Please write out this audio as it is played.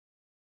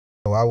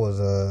So I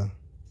was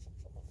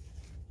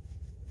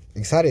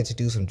excited to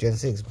do some Gen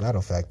 6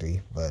 Battle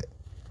Factory, but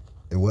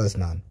there was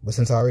none. But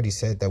since I already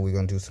said that we're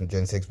going to do some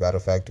Gen 6 Battle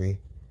Factory,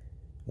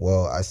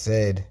 well, I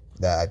said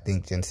that I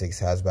think Gen 6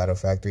 has Battle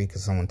Factory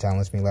because someone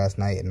challenged me last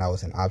night and that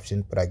was an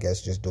option. But I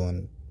guess just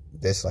doing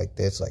this, like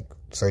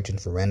searching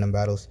for random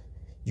battles,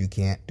 you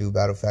can't do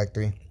Battle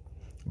Factory.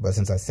 But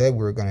since I said we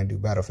were going to do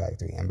Battle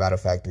Factory, and Battle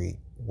Factory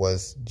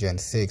was Gen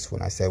 6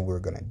 when I said we were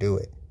going to do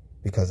it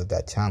because of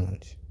that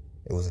challenge.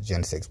 It was a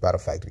Gen 6 Battle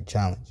Factory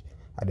challenge.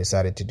 I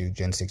decided to do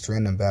Gen 6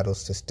 random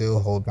battles to still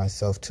hold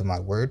myself to my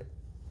word,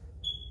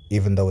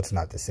 even though it's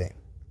not the same.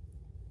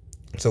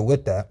 So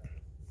with that,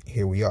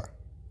 here we are.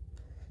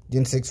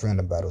 Gen 6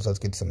 random battles. Let's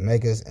get some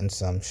megas and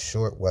some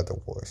short weather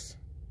wars.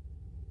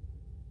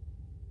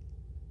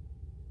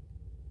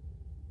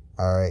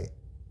 Alright.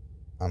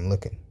 I'm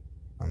looking.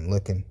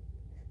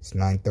 It's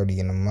 9:30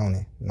 in the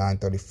morning.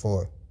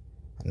 9:34. I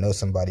know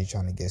somebody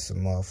trying to get some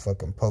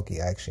motherfucking Poke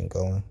action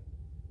going.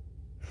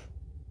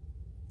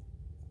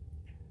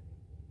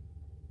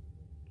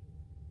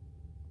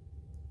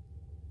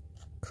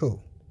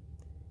 Cool.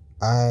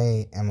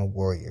 I am a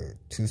warrior.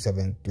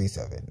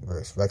 2737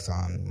 versus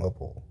Rexon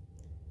Mobile.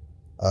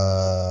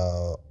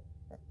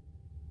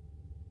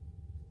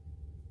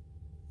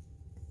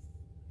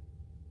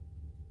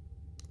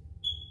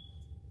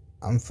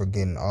 I'm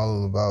forgetting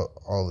all about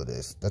all of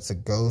this. That's a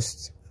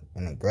ghost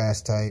and a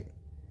grass type.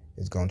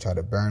 It's gonna try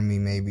to burn me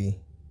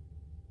maybe,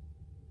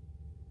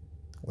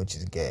 which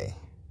is gay.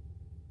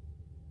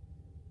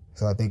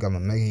 So I think I'm a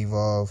Mega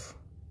Evolve.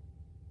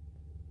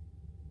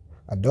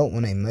 I don't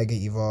want a Mega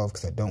Evolve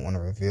because I don't want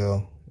to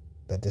reveal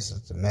that this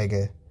is the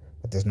Mega,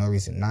 but there's no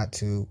reason not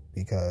to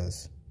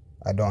because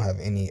I don't have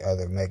any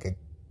other Mega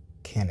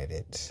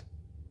candidates.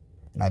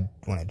 And I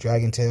want a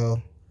Dragon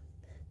Tail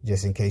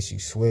just in case you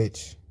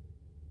switch,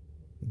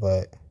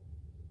 but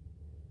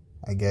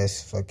I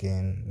guess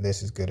fucking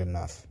this is good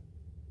enough.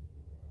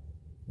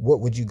 What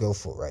would you go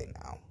for right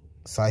now?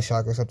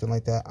 Psyshock or something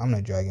like that? I'm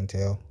gonna Dragon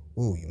Tail.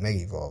 Ooh, you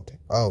Mega Evolved.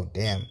 Oh,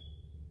 damn.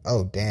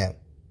 Oh, damn.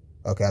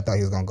 Okay, I thought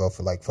he was gonna go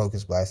for like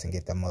Focus Blast and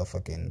get that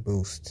motherfucking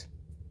boost.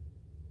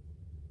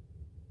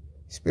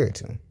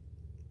 Spiritomb.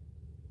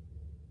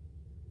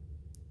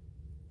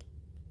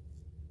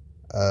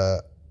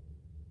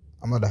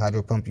 I'm gonna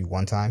Hydro Pump you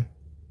one time.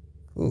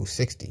 Ooh,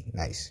 60.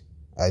 Nice.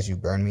 As you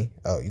burn me.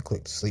 Oh, you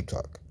clicked Sleep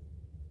Talk.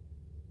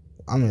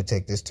 I'm gonna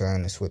take this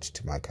turn and switch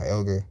to my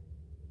Kyogre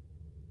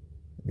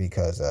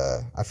because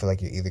I feel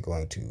like you're either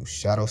going to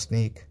Shadow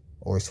Sneak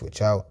or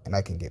switch out, and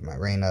I can get my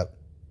Rain up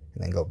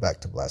and then go back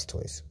to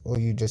Blastoise. Oh,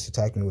 you just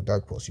attacked me with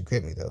Dark Pulse. You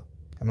crit me though.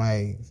 Am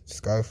I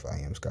Scarf? I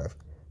am Scarf.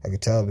 I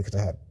could tell because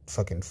I had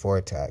fucking 4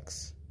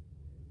 attacks.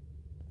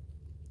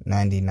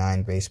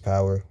 99 base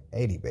power,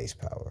 80 base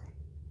power.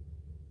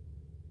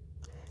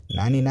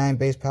 99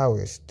 base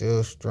power is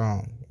still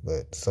strong,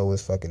 but so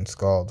is fucking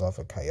Scald off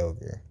of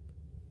Kyogre.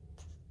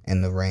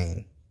 And the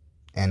Rain.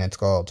 And it's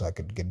Scald, so I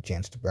could get a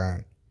chance to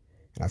burn.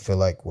 And I feel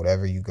like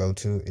whatever you go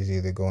to is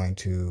either going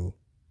to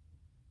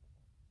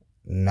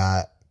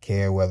not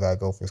care whether I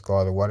go for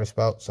Scald or Water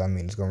Spout, so I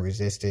mean it's going to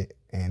resist it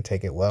and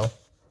take it well,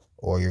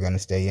 or you're going to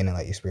stay in and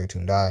let your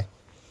Spiritomb die.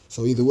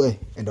 So either way,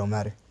 it don't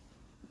matter.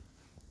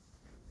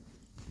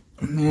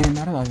 Man,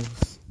 now that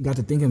I got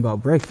to thinking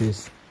about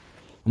breakfast,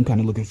 I'm kind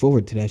of looking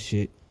forward to that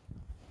shit.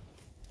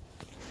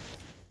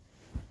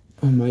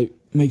 I might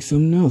make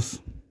something else.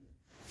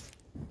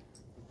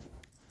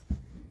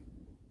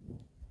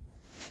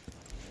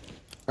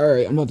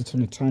 Alright, I'm about to turn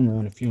the timer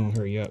on if you don't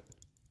hurry up.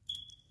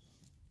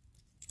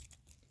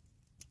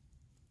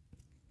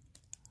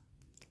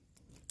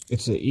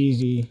 It's an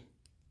easy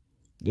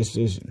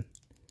decision.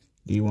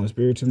 Do you want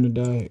Spiritomb to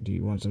die? Or do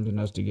you want something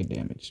else to get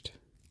damaged?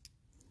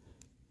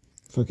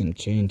 Fucking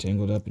chain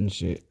tangled up and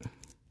shit.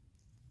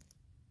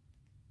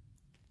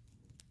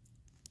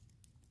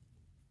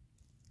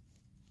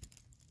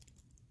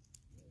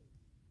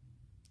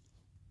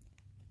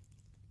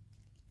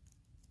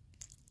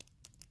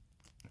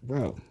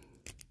 Bro.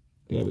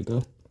 There we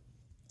go.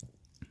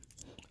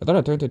 I thought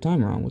I turned the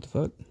timer on. What the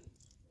fuck?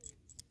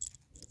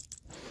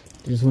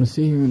 I just want to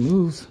sit here and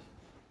lose.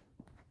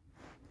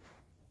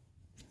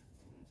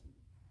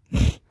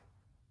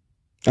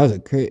 That was a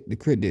crit. The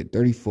crit did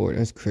 34.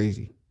 That's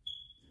crazy.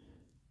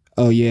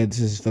 Oh yeah, this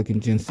is fucking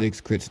Gen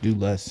 6. Crits do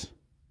less.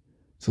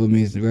 So it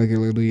means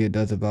regularly it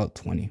does about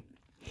 20.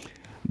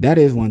 That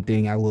is one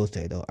thing I will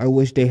say though. I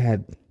wish they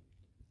had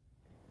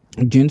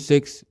Gen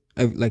 6,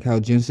 like how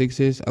Gen 6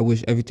 is. I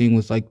wish everything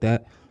was like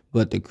that.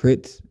 But the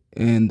crits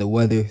and the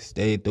weather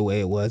stayed the way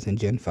it was in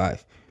Gen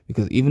 5.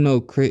 Because even though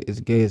crit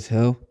is gay as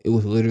hell, it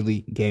was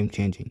literally game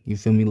changing. You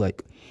feel me?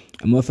 Like,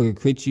 a motherfucker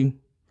crit you,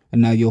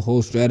 and now your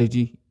whole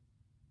strategy,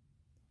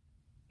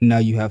 now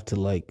you have to,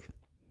 like,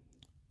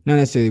 not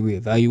necessarily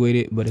reevaluate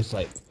it, but it's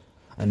like,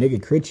 a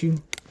nigga crit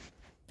you,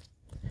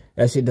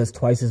 that shit does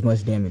twice as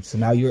much damage. So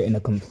now you're in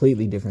a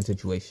completely different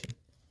situation.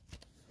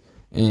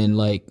 And,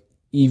 like,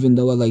 even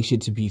though I like shit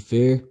to be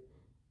fair,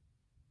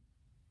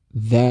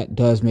 that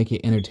does make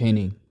it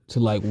entertaining to,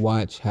 like,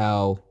 watch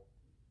how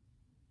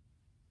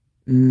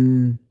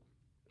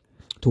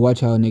To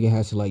watch how a nigga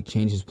has to like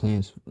change his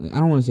plans. I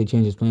don't want to say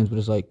change his plans, but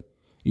it's like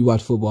you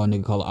watch football, a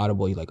nigga call an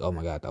audible, you're like, oh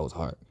my god, that was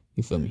hard.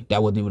 You feel me?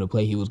 That wasn't even a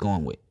play he was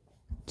going with.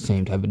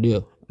 Same type of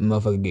deal. A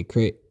motherfucker get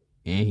crit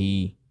and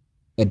he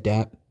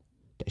adapt.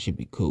 That should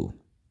be cool.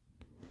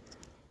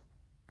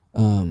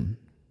 I'm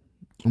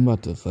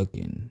about to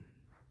fucking.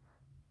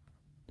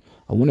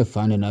 I want to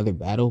find another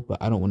battle,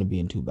 but I don't want to be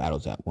in 2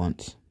 battles at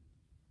once.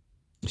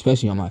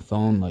 Especially on my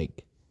phone,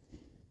 like,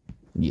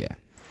 yeah.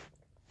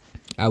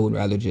 I would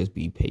rather just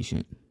be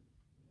patient.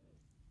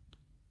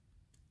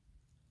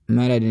 I'm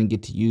mad I didn't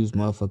get to use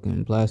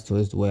motherfucking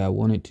Blastoise the way I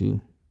wanted to.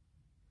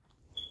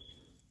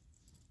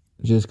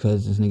 Just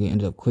because this nigga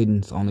ended up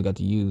quitting, so I only got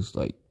to use,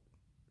 like,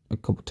 a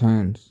couple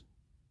turns.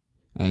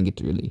 I didn't get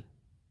to really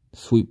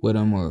sweep with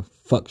him or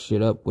fuck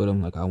shit up with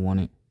him like I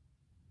wanted.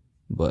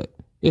 But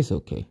it's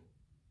okay.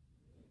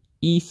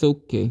 It's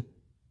okay.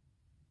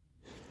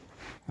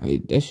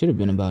 Alright, that should have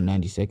been about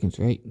 90 seconds,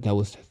 right? That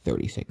was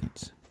 30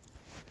 seconds.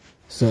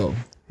 So,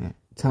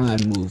 time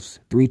moves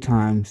 3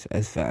 times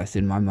as fast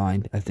in my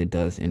mind as it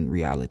does in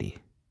reality.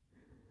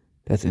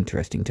 That's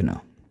interesting to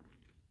know.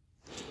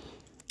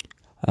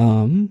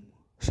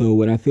 So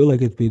when I feel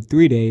like it's been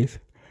 3 days,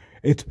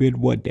 it's been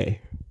 1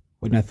 day.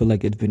 When I feel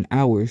like it's been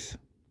hours,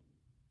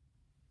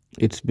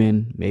 it's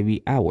been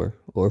maybe hour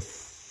or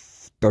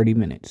 30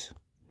 minutes.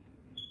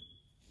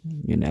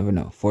 You never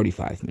know.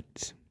 45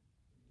 minutes.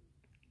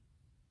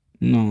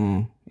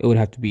 No, it would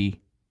have to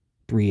be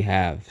 3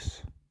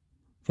 halves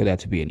for that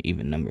to be an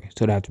even number.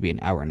 So it'd have to be an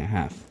hour and a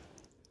half.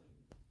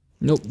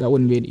 Nope, that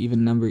wouldn't be an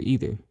even number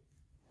either.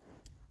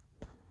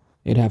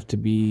 It'd have to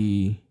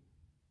be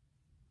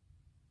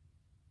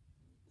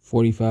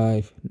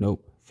 45,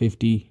 nope.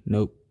 50,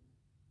 nope.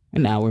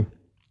 An hour.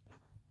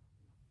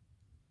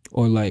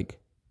 Or like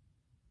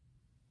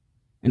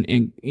an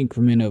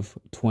increment of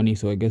 20,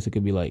 so I guess it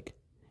could be like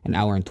an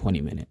hour and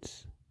 20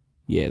 minutes.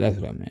 Yeah, that's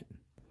what I meant.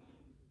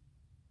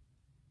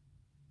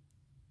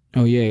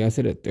 Oh yeah, I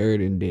said a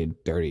third and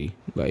did 30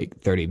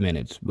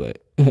 minutes,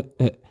 but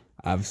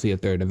obviously a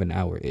third of an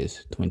hour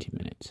is 20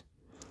 minutes.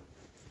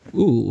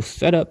 Ooh,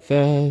 setup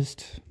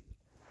fast.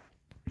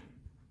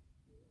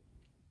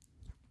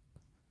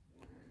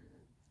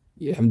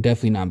 Yeah, I'm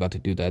definitely not about to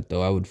do that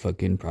though. I would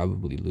fucking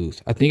probably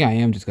lose. I think I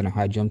am just gonna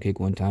high jump kick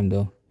one time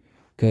though,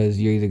 cause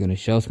you're either gonna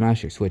shell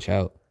smash or switch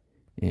out,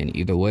 and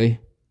either way,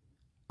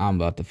 I'm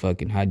about to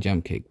fucking high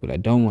jump kick. But I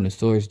don't want to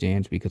swords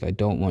dance because I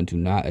don't want to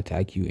not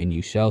attack you and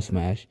you shell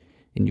smash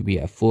and you be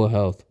at full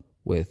health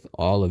with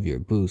all of your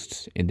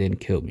boosts and then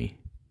kill me.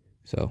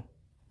 So,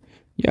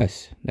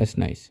 yes, that's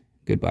nice.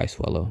 Goodbye,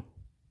 Swallow.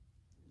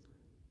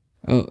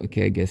 Oh,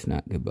 okay, I guess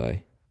not.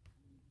 Goodbye.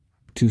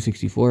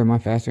 264, am I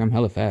faster? I'm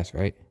hella fast,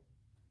 right?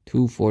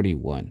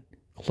 241.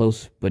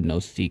 Close, but no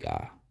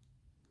cigar.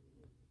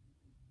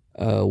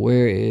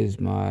 Where is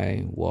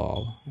my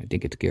wall? I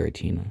think it's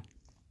Giratina.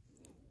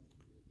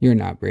 You're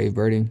not Brave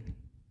Birding.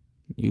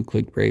 You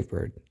clicked Brave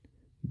Bird.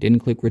 Didn't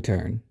click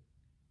return.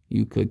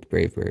 You clicked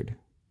Brave Bird.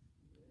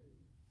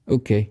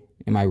 Okay.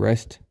 Am I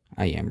rest?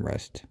 I am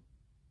rest.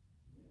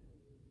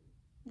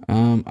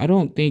 I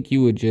don't think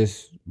you would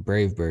just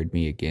Brave Bird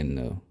me again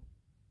though.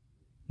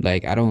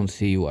 Like, I don't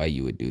see why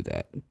you would do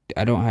that.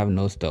 I don't have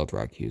no Stealth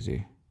Rock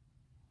user.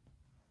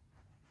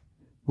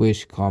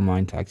 Wish, Calm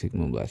Mind, Toxic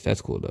Moonblast.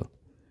 That's cool though.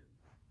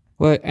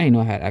 What? I didn't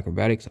know I had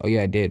acrobatics. Oh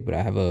yeah, I did, but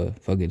I have a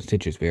fucking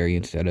citrus berry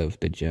instead of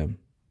the gem.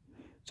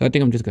 So I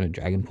think I'm just gonna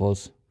Dragon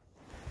Pulse.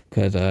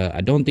 Cause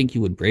I don't think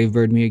you would Brave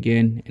Bird me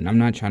again, and I'm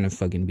not trying to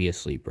fucking be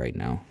asleep right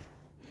now.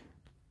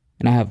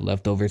 And I have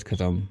leftovers cause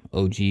I'm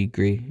OG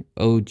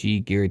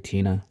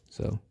Giratina,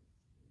 so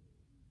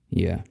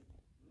yeah.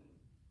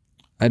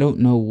 I don't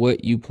know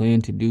what you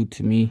plan to do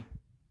to me.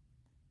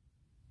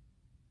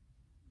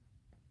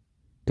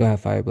 Do I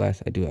have Fire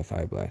Blast? I do have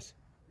Fire Blast.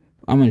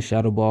 I'm gonna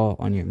Shadow Ball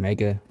on your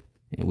Mega,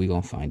 and we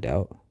gonna find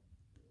out.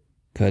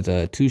 Cause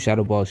 2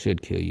 Shadow Balls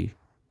should kill you.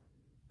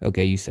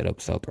 Okay, you set up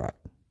Stealth Rock.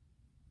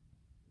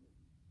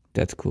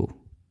 That's cool.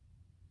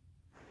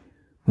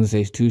 I'm gonna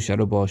say 2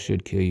 Shadow Balls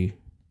should kill you.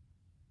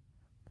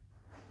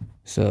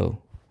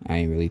 So I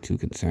ain't really too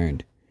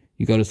concerned.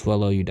 You go to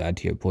Swallow, you die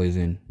to your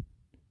poison.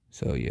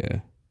 So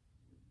yeah.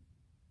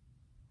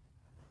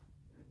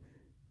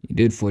 You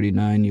did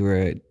 49, you were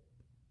at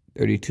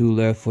 32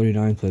 left.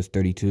 49 plus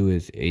 32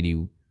 is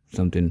 80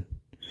 something.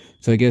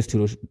 So I guess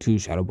two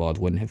Shadow Balls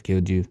wouldn't have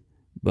killed you,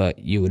 but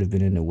you would have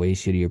been in a way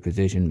shittier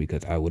position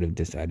because I would have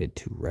decided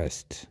to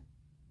rest.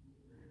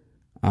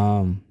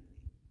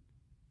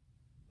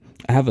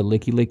 I have a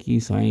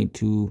Licky, so I ain't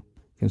too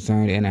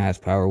concerned, and it has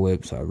Power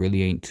Whip, so I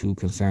really ain't too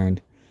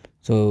concerned.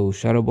 So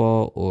Shadow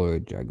Ball or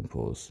Dragon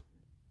Pulse?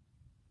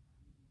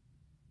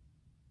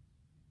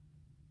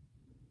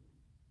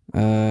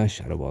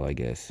 Shadow Ball, I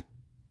guess.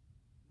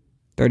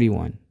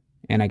 31,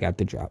 and I got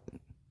the drop.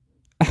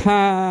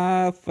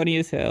 Ah, funny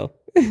as hell.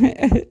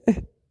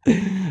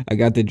 I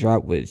got the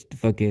drop with the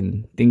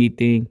fucking thingy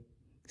thing,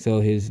 so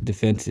his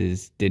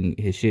defenses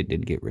his shit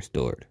didn't get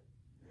restored.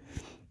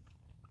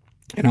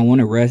 And I want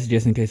to rest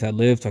just in case I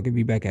live so I could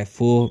be back at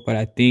full. But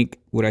I think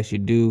what I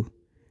should do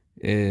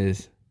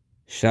is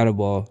Shadow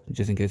Ball,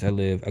 just in case I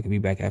live. I could be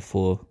back at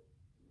full.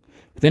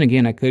 But then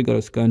again, I could go to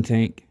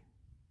Skuntank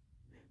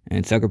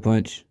and Sucker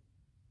Punch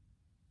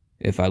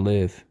if I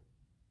live.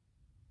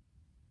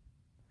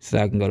 So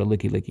I can go to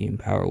Licky and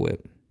Power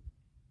Whip.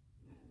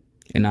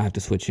 And not have to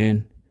switch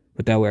in.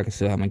 But that way I can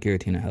still have my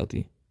Giratina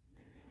healthy.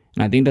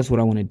 And I think that's what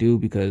I want to do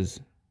because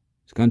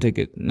it's going to take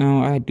it.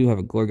 No, I do have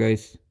a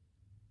Gourgeist.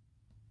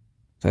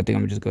 So I think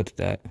I'm going to just go to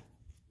that.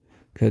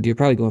 Because you're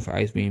probably going for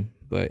Ice Beam.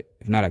 But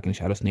if not, I can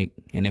Shadow Sneak.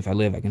 And if I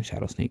live, I can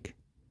Shadow Sneak.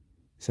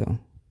 So,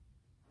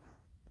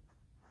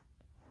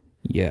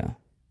 yeah.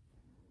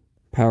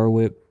 Power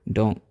Whip,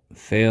 don't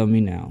fail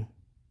me now.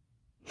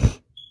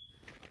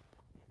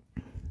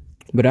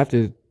 But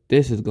after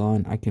this is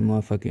gone, I can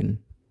motherfucking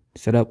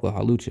set up with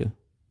Hawlucha.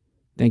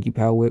 Thank you,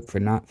 Power Whip, for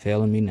not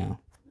failing me now.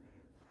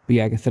 But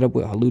yeah, I can set up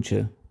with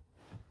Hawlucha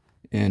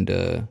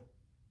and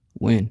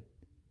win.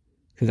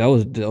 Because that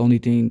was the only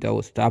thing that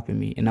was stopping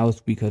me. And that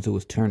was because it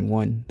was turn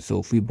 1.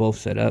 So if we both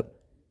set up,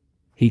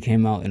 he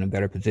came out in a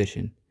better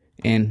position.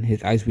 And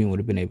his Ice Beam would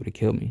have been able to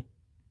kill me.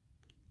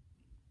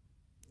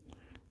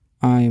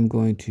 I am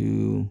going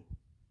to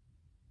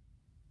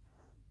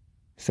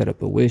set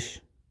up a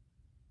Wish.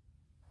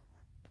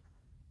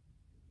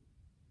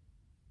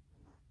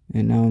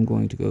 And now I'm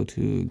going to go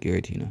to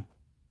Giratina.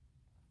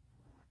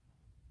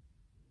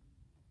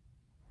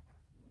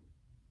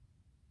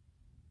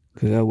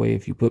 Because that way,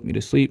 if you put me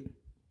to sleep,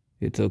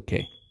 it's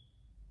okay.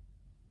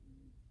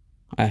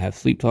 I have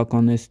Sleep Talk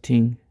on this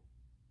thing.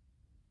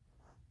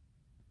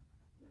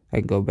 I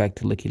can go back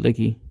to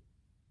Licky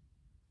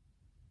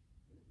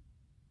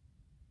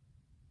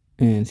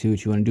and see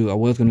what you want to do. I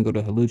was going to go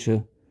to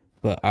Hawlucha,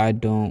 but I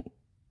don't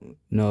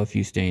know if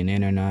you staying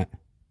in or not.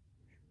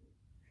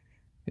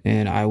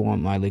 And I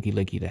want my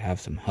Licky to have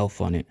some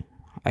health on it.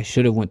 I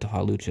should have went to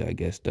Hawlucha, I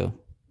guess, though.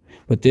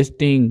 But this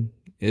thing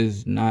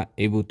is not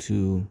able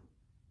to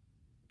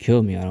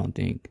kill me, I don't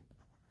think.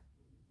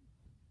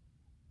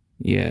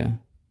 Yeah,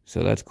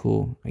 so that's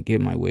cool. I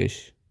get my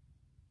wish.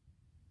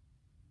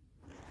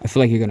 I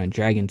feel like you're going to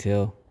Dragon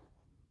Tail.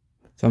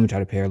 So I'm going to try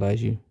to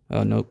paralyze you.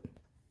 Oh, nope.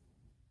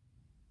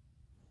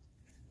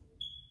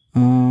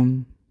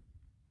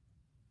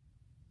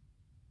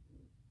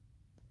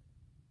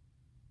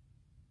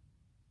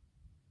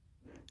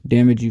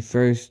 Damage you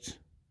first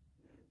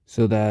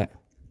so that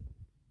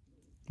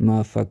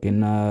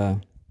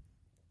motherfucking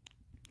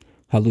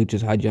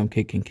Hawlucha's high jump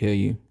kick can kill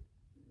you.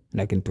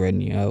 And I can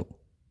threaten you out.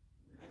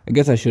 I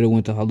guess I should have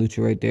went to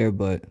Hawlucha right there,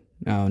 but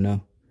I don't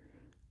know.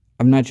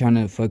 I'm not trying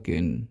to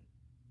fucking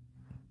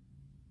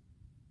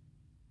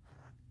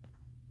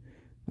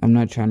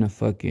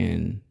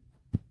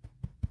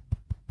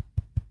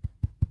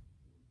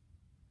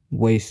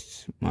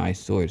waste my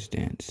Swords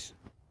Dance.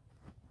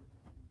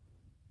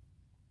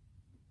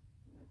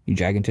 You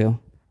Dragon Tail?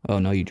 Oh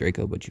no, you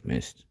Draco, but you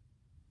missed.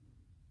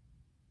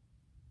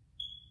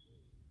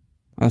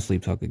 I'll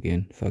Sleep Talk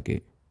again. Fuck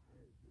it.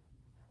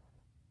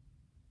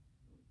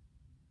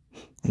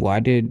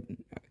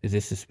 Is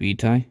this a speed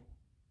tie?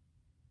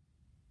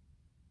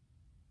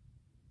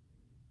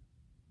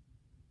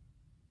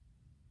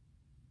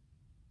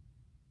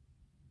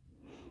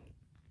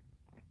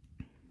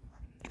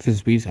 If it's a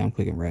speed tie, I'm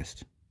clicking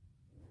rest.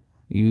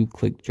 You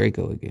click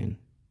Draco again.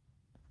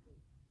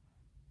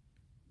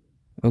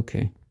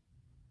 Okay.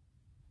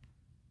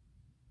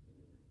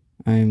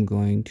 I am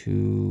going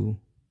to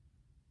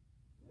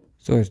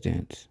Swords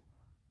Dance.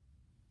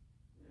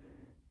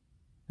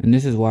 And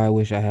this is why I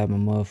wish I had my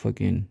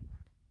motherfucking...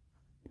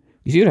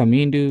 You see what I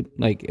mean, dude?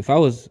 Like, if I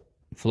was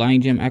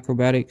Flying Gym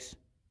Acrobatics,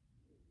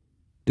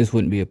 this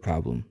wouldn't be a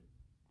problem.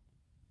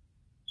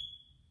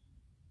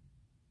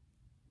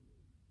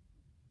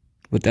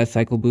 But that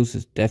Cycle Boost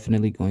is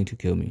definitely going to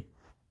kill me.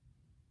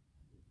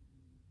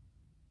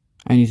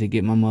 I need to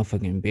get my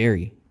motherfucking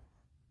berry.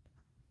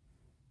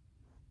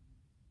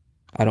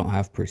 I don't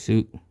have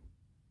Pursuit.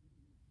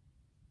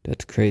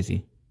 That's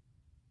crazy.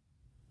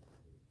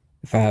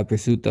 If I had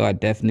Pursuit, though, I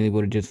definitely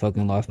would have just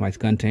fucking lost my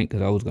Skuntank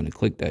because I was going to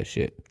click that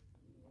shit.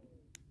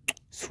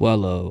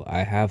 Swallow.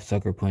 I have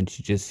Sucker Punch.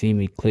 You just see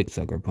me click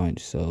Sucker Punch.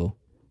 So,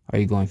 are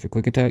you going for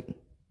Quick Attack?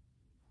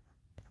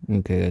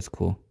 Okay, that's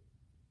cool.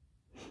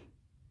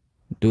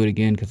 Do it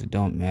again because it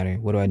don't matter.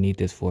 What do I need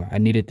this for? I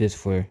needed this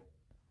for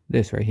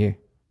this right here.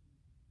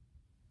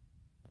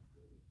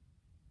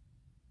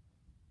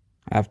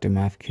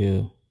 Aftermath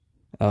kill.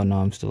 Oh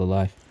no, I'm still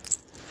alive.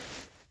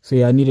 So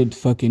yeah, I needed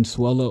fucking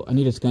Swallow. I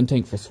needed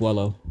Skuntank for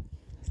Swallow.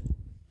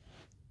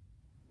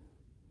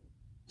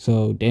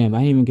 So damn, I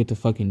didn't even get to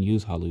fucking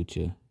use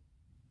Hawlucha.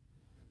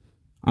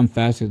 I'm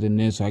faster than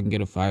this, so I can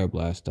get a Fire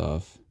Blast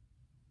off.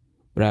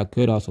 But I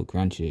could also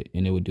crunch it,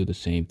 and it would do the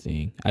same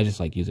thing. I just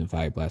like using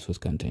Fire Blast with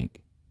Skuntank.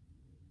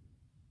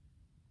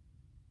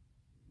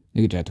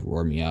 Nigga tried to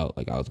roar me out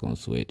like I was gonna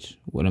switch.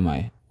 What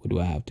do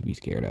I have to be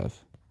scared of?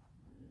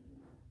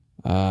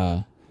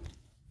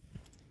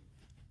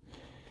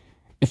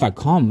 If I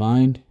Calm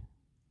Mind,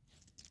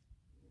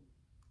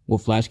 will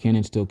Flash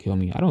Cannon still kill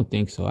me? I don't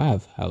think so. I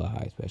have hella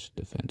high special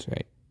defense,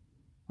 right?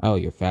 Oh,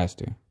 you're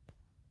faster.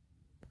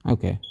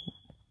 Okay.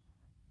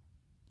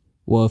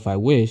 Well, if I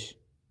wish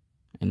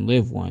and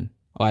live one,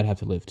 oh, I'd have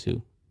to live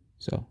two.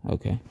 So,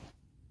 okay.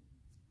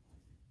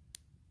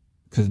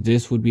 Because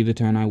this would be the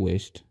turn I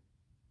wished.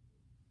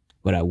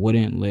 But I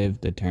wouldn't live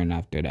the turn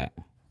after that.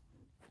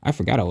 I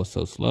forgot I was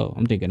so slow.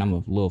 I'm thinking I'm a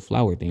little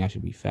flower thing. I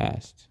should be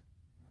fast.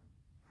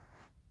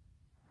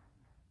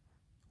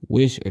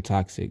 Wish or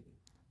toxic?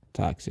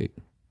 Toxic.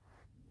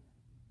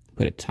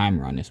 Put a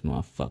timer on this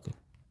motherfucker.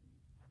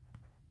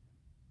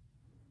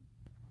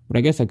 But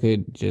I guess I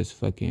could just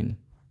fucking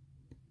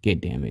get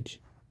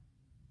damage.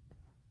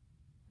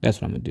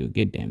 That's what I'm going to do.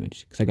 Get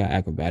damage. Because I got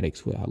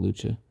acrobatics with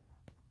Hawlucha.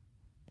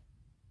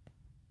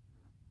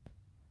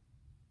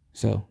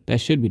 So that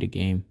should be the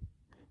game.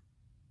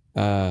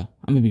 I'm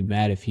going to be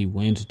mad if he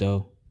wins,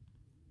 though.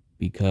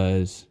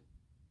 Because,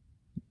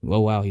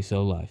 oh, wow, he's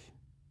still alive.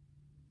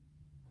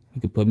 He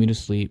could put me to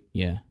sleep.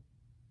 Yeah.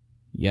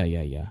 Yeah.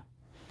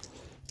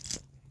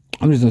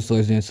 I'm just going to slow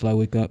his dance until I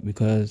wake up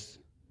because,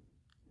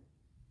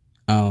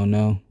 I don't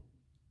know.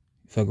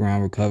 Fuck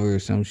around, recover or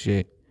some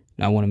shit.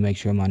 And I want to make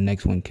sure my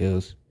next one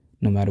kills.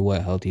 No matter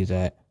what health he's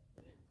at.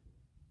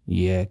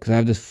 Yeah, because I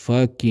have this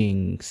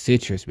fucking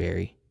citrus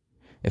berry.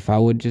 If I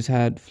would just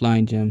had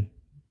Flying Gem,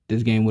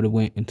 this game would have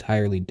went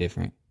entirely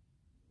different.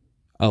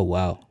 Oh,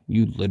 wow.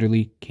 You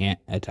literally can't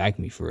attack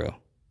me for real.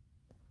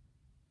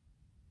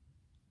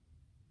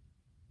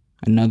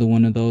 Another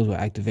one of those will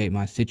activate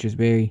my citrus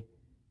berry.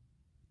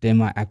 Then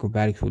my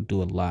acrobatics will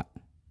do a lot.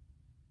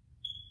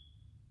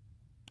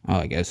 Oh,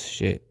 I guess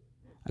shit.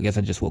 I guess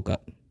I just woke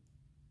up.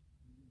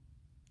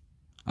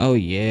 Oh,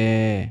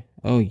 yeah.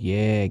 Oh,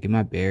 yeah. Get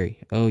my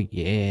berry. Oh,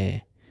 yeah.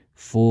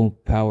 Full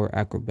power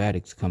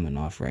acrobatics coming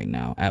off right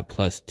now at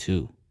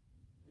 +2.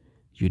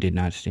 You did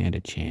not stand a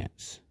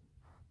chance.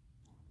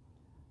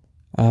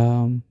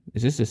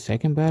 Is this the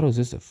second battle? Or is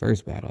this the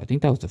first battle? I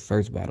think that was the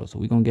first battle, so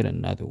we're gonna get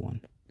another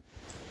one.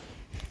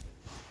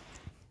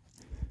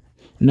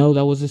 No,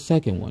 that was the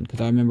second one,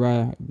 because I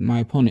remember my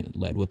opponent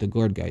led with the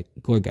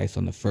Gourgeist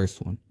on the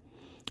first one.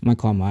 Am I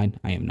Calm Mind?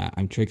 I am not.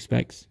 I'm Trick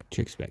Specs.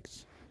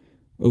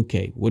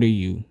 Okay, what are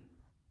you?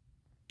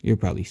 You're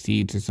probably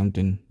Seeds or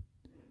something.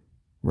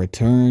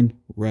 Return,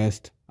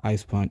 Rest,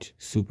 Ice Punch,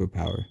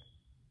 Superpower.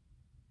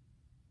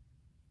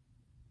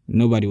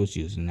 Nobody was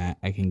using that,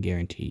 I can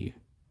guarantee you.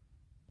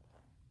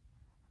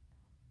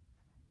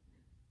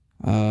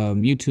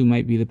 Mewtwo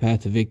might be the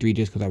path to victory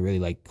just because I really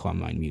like Calm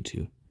Mind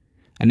Mewtwo.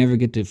 I never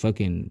get to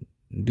fucking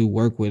do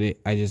work with it.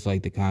 I just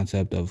like the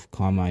concept of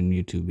Calm Mind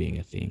Mewtwo being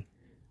a thing.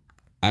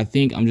 I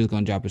think I'm just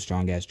going to drop a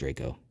strong-ass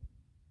Draco.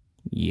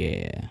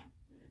 Yeah. And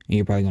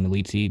you're probably going to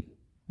Leech Seed?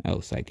 Oh,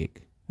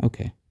 Psychic.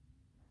 Okay.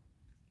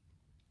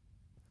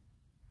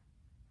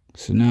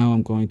 So now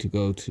I'm going to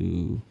go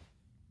to...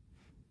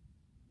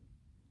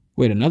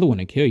 Wait, another one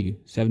to kill you.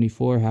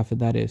 74, half of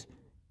that is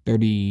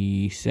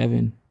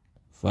 37.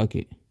 Fuck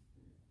it.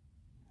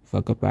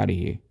 Fuck up out of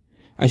here.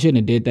 I shouldn't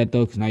have did that,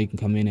 though, because now you can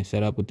come in and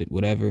set up with it,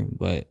 whatever.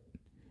 But,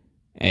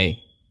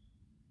 hey.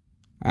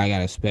 I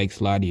got a Specs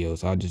Latios,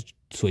 so I'll just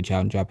switch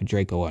out and drop a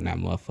Draco on that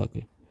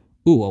motherfucker.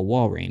 Ooh, a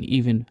Walrein.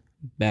 Even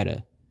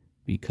better.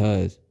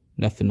 Because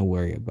nothing to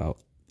worry about.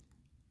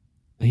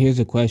 Here's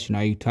a question.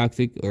 Are you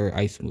Toxic or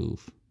Ice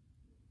Move?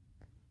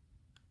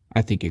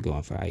 I think you're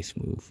going for Ice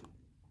Move.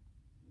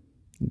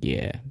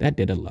 Yeah, that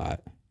did a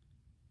lot.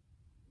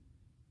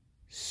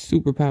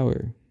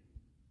 Superpower.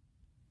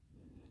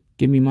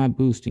 Give me my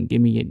boost and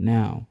give me it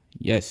now.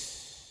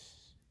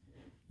 Yes.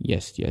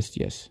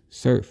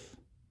 Surf.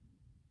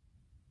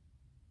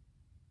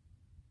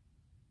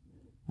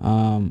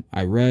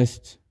 I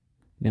rest.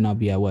 Then I'll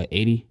be at what,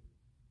 80?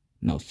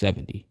 No,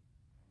 70.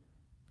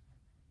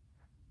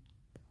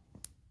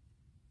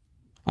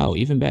 Oh,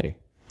 even better.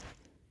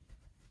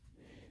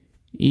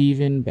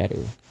 Even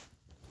better.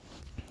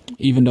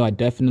 Even though I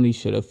definitely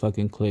should have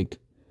fucking clicked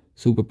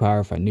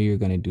Superpower if I knew you were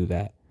going to do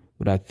that.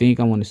 But I think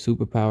I want to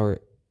Superpower.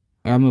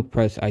 I'm going to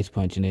press Ice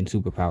Punch and then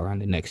Superpower on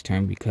the next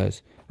turn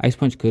because Ice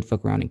Punch could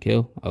fuck around and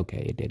kill.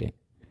 Okay, it didn't.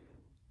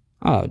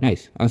 Oh,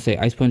 nice. I'll say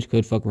Ice Punch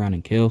could fuck around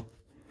and kill.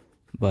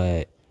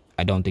 But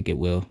I don't think it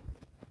will.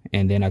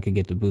 And then I could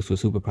get the boost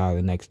with Superpower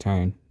the next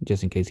turn.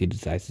 Just in case he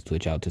decides to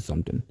switch out to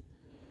something.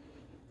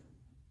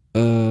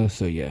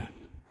 So yeah.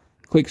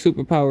 Quick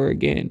Superpower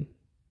again.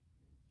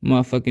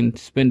 Motherfucking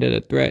spend at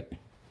a threat.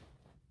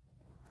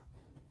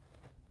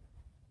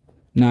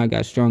 Now I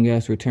got strong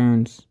ass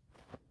returns.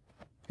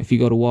 If you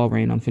go to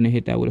Walrein, I'm finna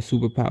hit that with a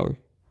Superpower.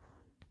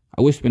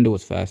 I wish Spinda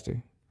was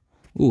faster.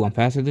 Ooh, I'm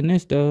faster than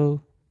this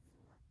though.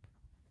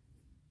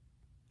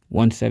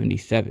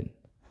 177.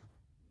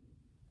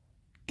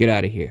 Get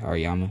out of here,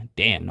 Hariyama.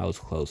 Damn, that was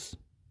close.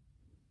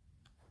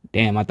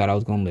 Damn, I thought I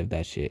was gonna live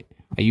that shit.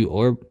 Are you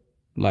Orb?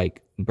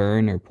 Like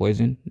burn or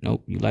poison?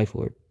 Nope, you Life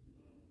Orb.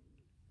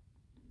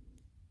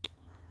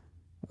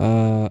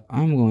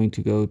 I'm going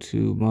to go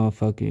to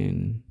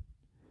motherfucking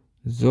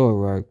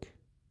Zoroark.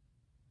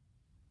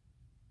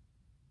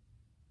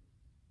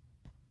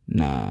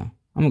 Nah, I'm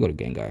gonna go to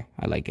Gengar.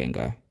 I like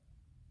Gengar.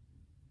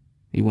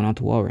 He went out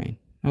to Walrein.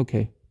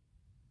 Okay.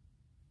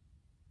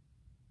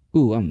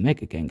 Ooh, I'm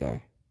Mega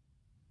Gengar.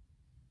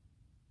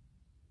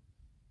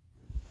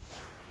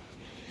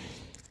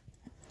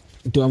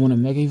 Do I want to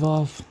Mega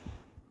Evolve?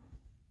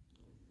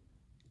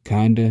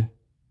 Kinda.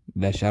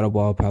 That Shadow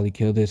Ball will probably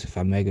kill this if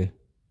I Mega.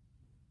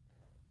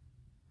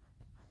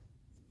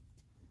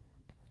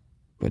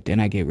 But then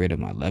I get rid of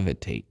my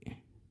Levitate.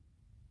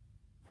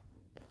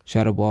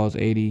 Shadow Ball's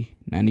 80,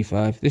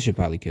 95. This should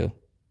probably kill.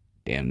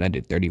 Damn, that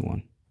did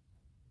 31.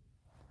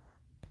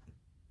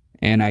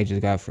 And I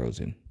just got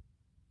frozen.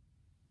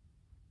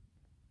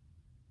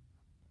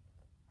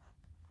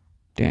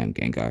 Damn,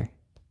 Gengar.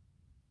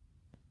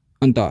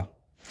 Unthaw.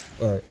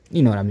 Or,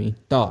 you know what I mean.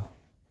 Thaw.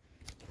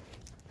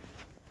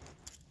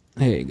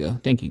 There you go.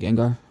 Thank you,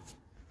 Gengar.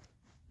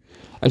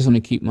 I just want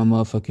to keep my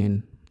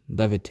motherfucking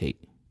Levitate.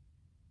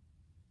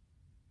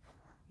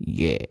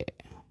 Yeah.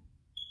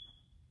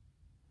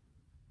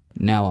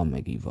 Now I'll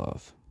Mega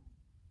Evolve.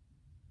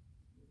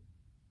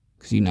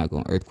 Because you're not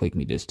going to Earthquake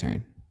me this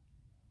turn.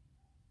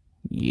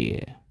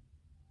 Yeah.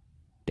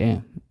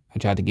 Damn. I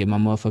tried to get my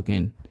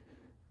motherfucking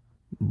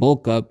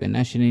bulk up and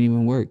that shit didn't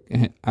even work.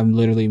 I'm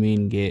literally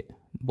mean get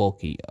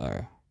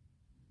bulkier.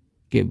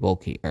 Get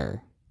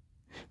bulkier.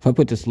 If I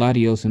put this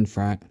Latios in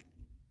front,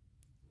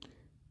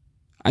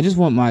 I just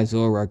want my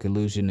Zoroark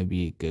illusion to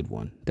be a good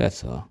one.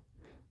 That's all.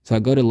 So I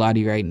go to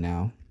Lati right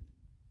now.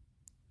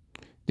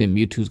 Then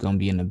Mewtwo's going to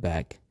be in the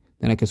back.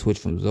 Then I can switch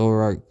from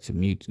Zoroark to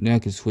Mewtwo. Then I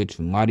can switch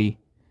from Lati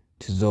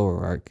to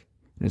Zoroark.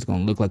 And it's going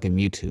to look like a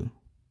Mewtwo.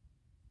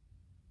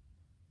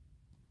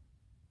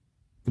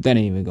 But that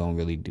ain't even going to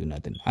really do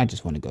nothing. I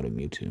just want to go to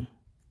Mewtwo.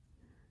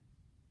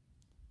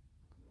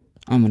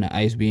 I'm going to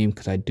Ice Beam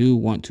because I do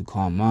want to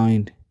Calm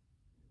Mind.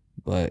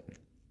 But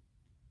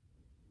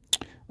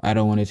I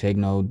don't want to take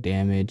no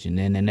damage. And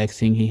then the next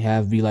thing he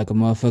have be like a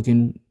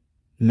motherfucking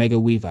Mega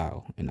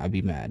Weavile. And I'd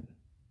be mad.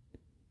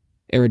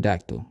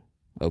 Aerodactyl.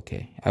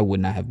 Okay. I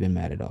would not have been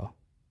mad at all.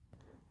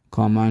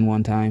 Calm Mind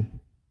one time.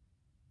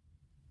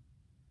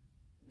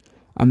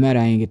 I'm mad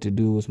I ain't get to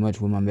do as much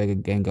with my Mega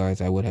Gengar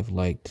as I would have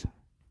liked.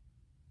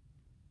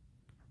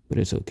 But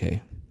it's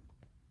okay.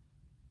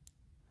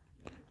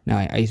 Now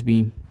I Ice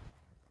Beam.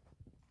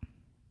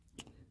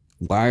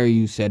 Why are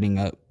you setting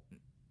up?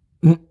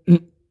 I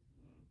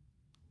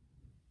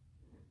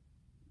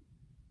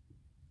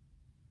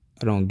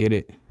don't get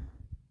it.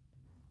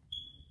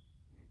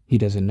 He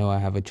doesn't know I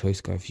have a Choice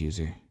Scarf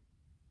user.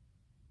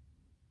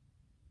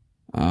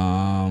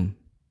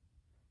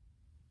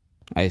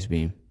 Ice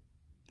Beam.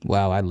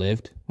 Wow, I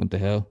lived. What the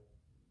hell?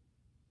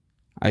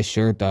 I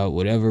sure thought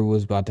whatever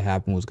was about to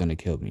happen was going to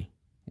kill me.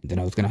 And then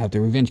I was going to have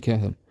to revenge kill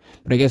him.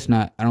 But I guess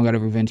not. I don't got to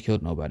revenge kill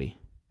nobody.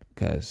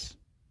 Because,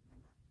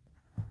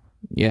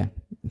 yeah,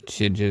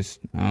 shit just,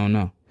 I don't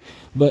know.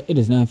 But it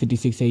is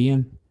 9:56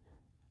 a.m.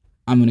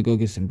 I'm going to go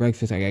get some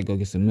breakfast. I got to go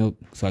get some milk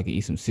so I can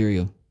eat some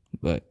cereal.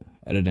 But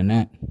other than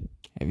that,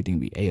 everything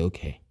be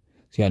A-okay.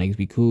 So y'all niggas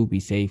be cool,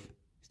 be safe,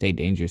 stay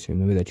dangerous.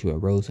 Remember that you are a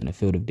rose in a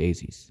field of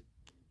daisies.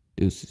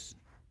 Deuces.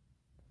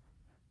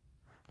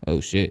 Oh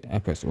shit, I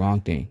pressed the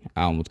wrong thing.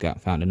 I almost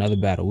found another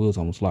battle. We was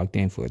almost locked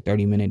in for a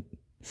 30-minute.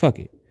 Fuck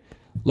it.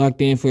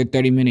 Locked in for a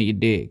 30-minute, you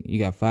dig. You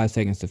got 5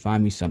 seconds to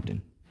find me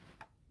something.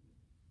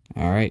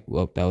 Alright,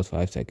 well, that was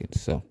 5 seconds.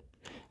 So,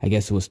 I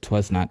guess it was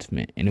twas not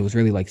meant. And it was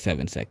really like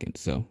 7 seconds.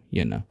 So,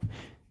 you know.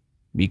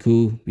 Be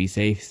cool, be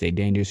safe, stay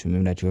dangerous.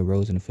 Remember that you're a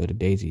rose in a field of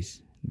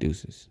daisies.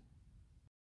 Deuces.